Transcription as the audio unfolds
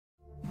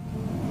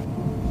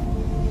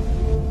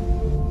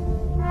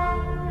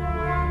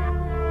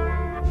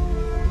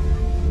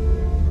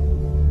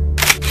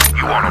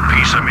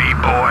close to me,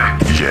 boy?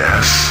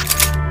 Yes.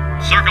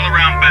 Circle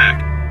around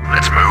back.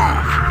 Let's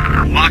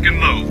move. Lock and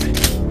load.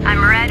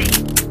 I'm ready.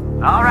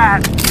 All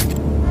right.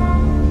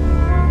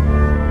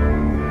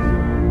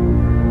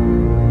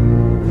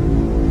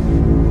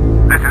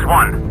 This is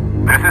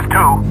 1. This is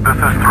 2. This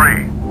is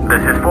 3.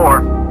 This is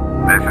 4.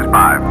 This is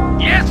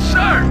 5. Yes,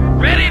 sir.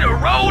 Ready to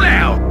roll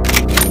out.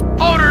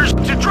 Orders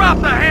to drop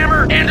the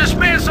hammer and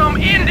dispense some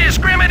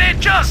indiscriminate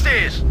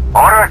justice.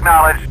 Order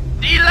acknowledged.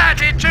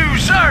 Delighted to,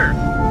 sir.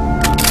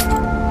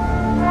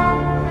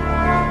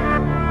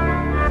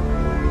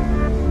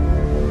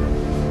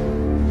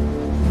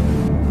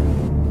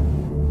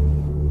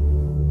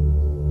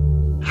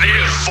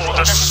 Live for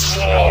the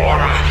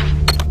slaughter.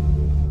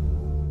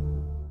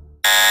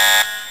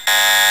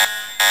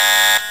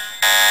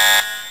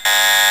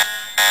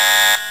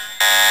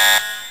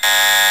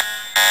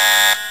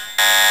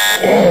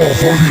 All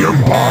for the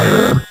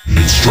Empire.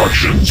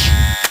 Instructions.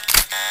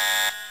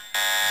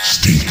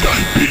 Steed thy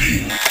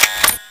bidding.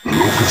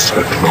 Locus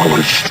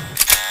acknowledged.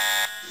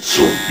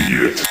 So be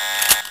it.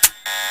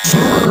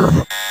 Serve.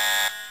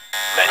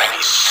 Let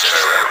me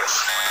serve.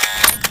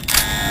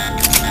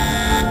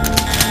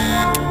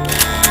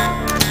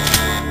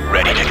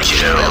 Ready to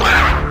kill.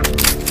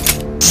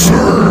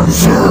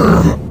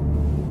 Serve.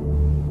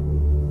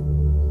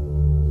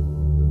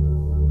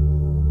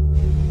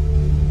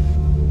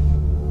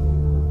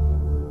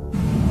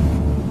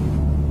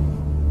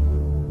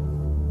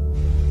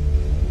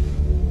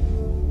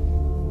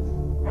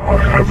 I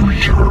have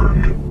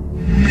returned.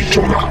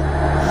 Mitola,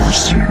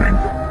 receiving.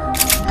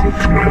 The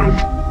command,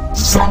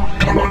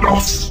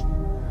 Zakaladas.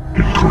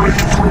 In great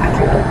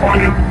protocol, I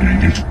am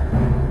needed.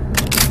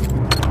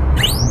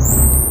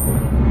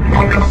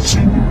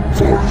 Nagatsu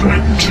for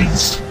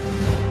vengeance.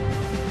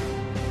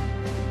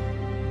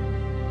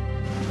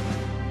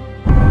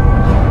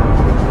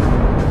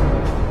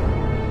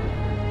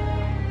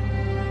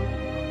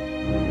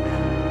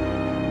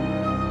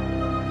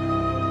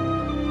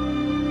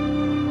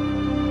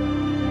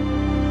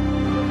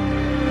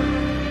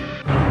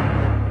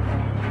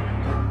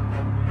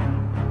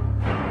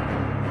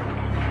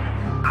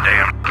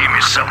 Damn, give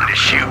me something to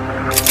shoot.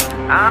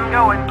 I'm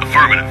going.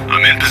 Affirmative.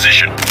 I'm in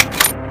position.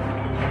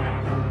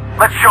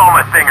 Let's show him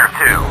a thing or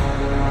two.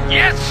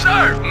 Yes,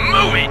 sir.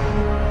 Moving.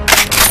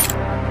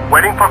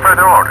 Waiting for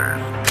further orders.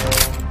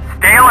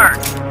 Stay alert.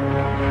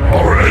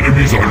 Our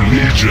enemies are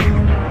legion.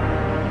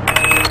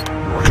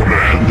 Your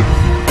command.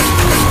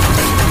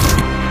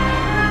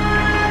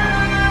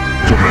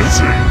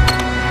 Commencing.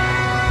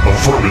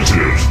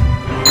 Affirmative.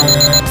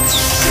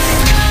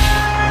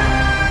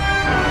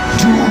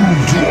 Doom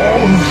to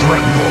all who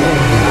threaten the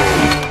whole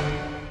world.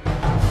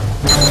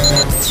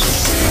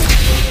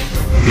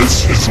 This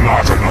is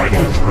not an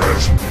idle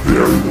threat.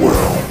 Very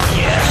well.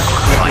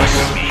 Sacrifice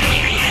me.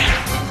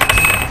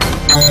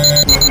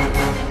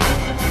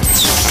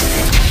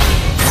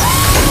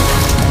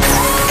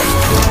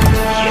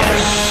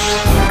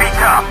 Speak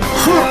up.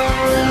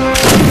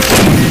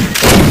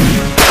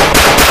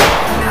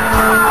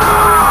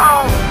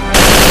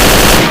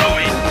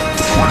 Moving.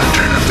 Want to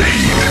turn a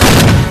fade.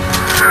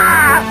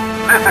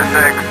 This is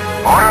 6.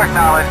 Order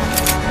acknowledged.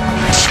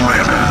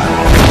 Slam.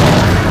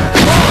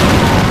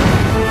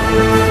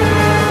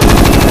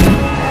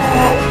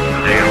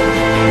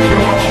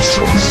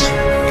 Awesome.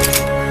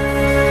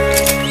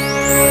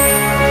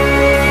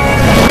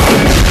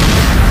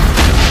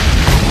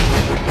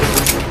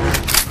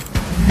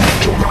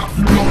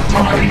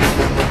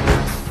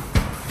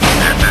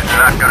 This is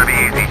not gonna be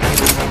easy.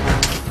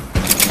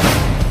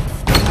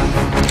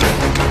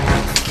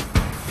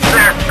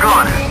 They're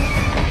gone.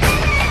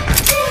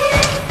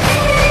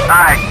 I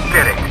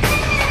did it.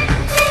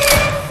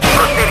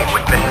 Proceeding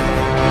with mission.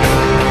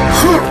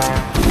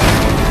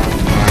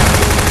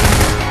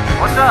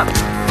 What's up?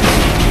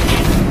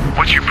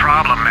 What's your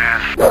problem,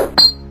 man?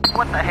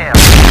 What the hell?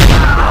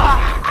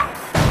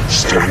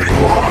 Standing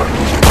on.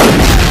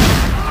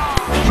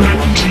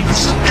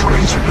 Vengeance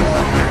transmitted.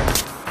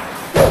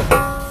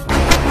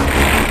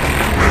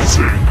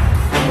 Commencing.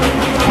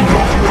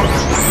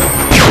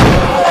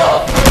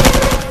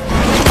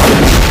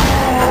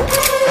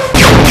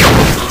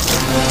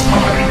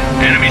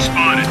 Enemy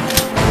spotted.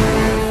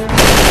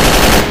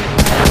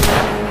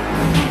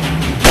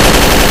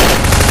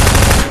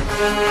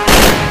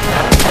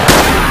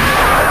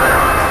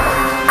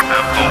 I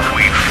hope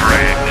we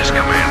frag this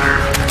commander.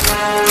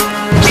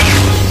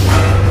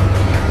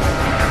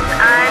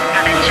 I'm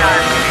gonna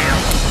charge you.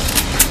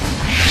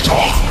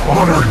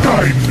 Honor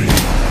guide me.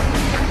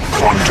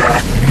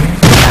 Contact.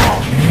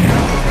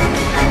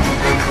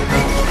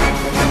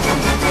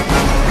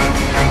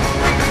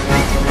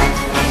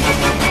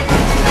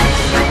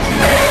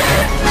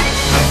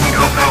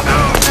 Go, go, go.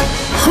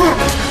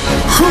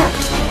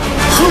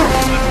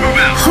 Move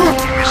out.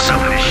 Give me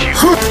something to shoot.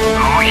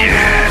 Oh,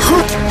 yeah.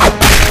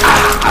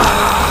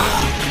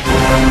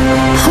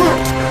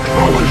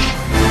 Knowledge.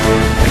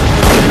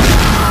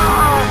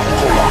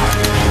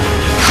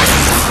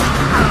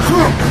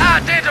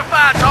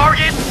 Identify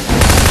target.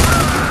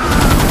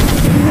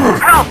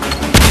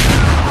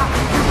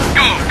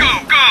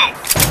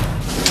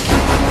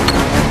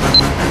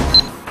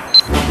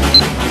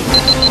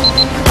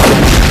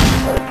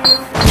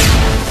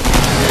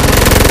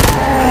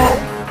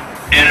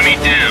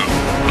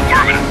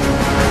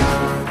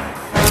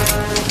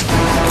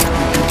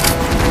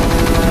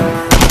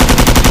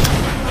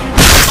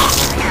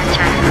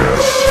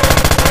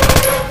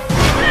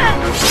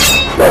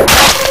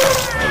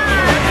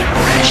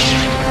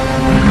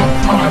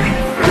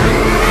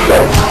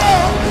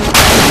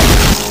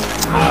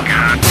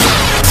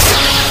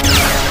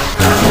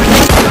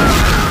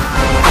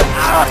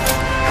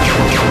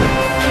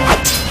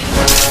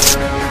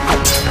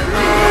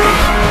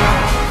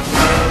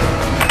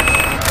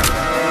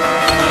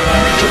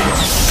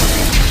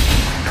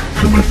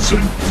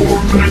 crimson for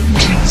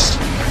vengeance.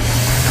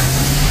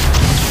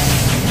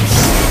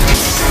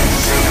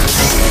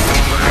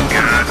 My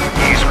God,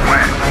 he's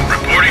wet.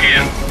 Reporting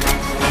in.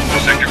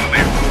 Sector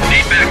clear.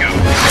 Need backup.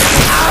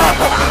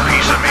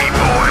 Piece of me,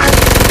 boy.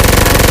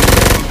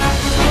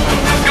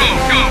 Go,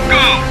 go,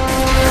 go!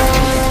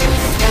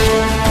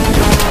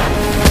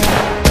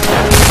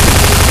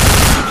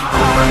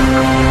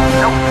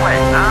 Don't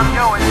sweat. I'm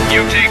going.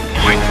 You take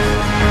point.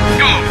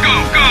 Go, go,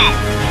 go!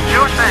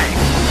 Sure thing.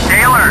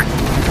 Stay alert.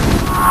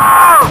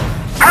 Oh!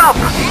 Help!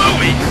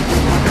 Moving!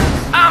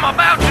 I'm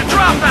about to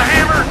drop the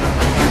hammer!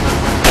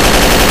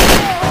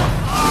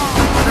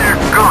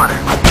 They're gone.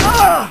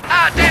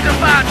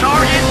 Identify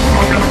target!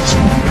 I'm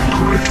absolutely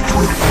correct,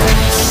 Freddy.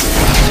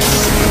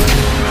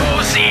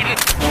 Proceeding.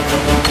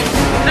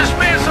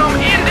 Dispense some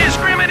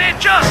indiscriminate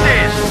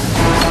justice!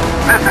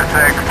 This is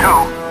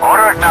 6-2.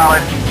 Order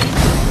acknowledged.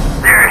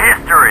 Their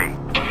history.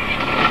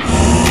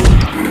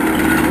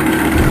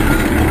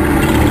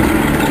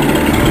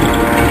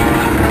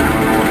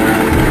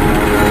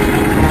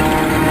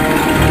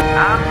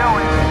 I'm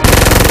going.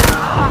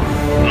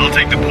 I'll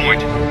take the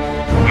point.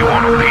 You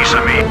want a piece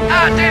of me?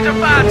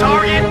 Identify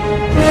target!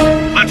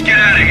 Let's get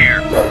out of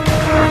here!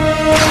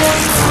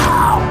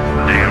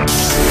 Damn.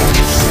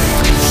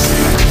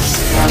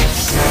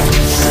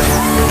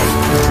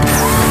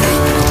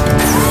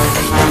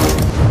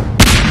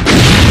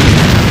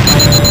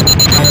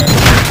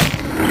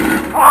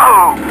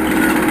 Whoa!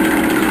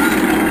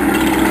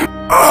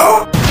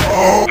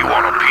 You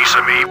want a piece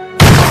of me?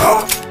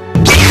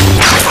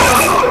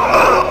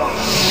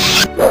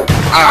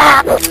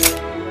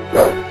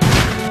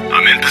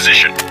 I'm in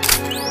position.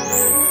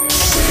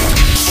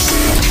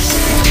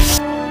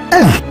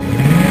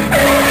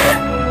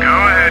 Go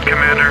ahead,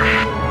 Commander.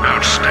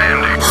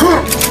 Outstanding.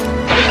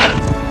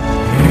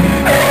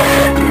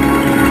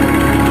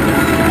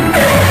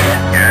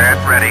 Get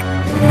ready.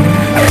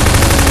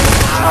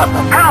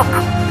 Help!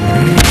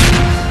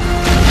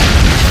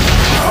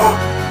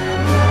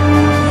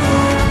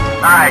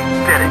 I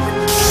did it.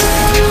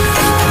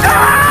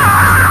 Ah!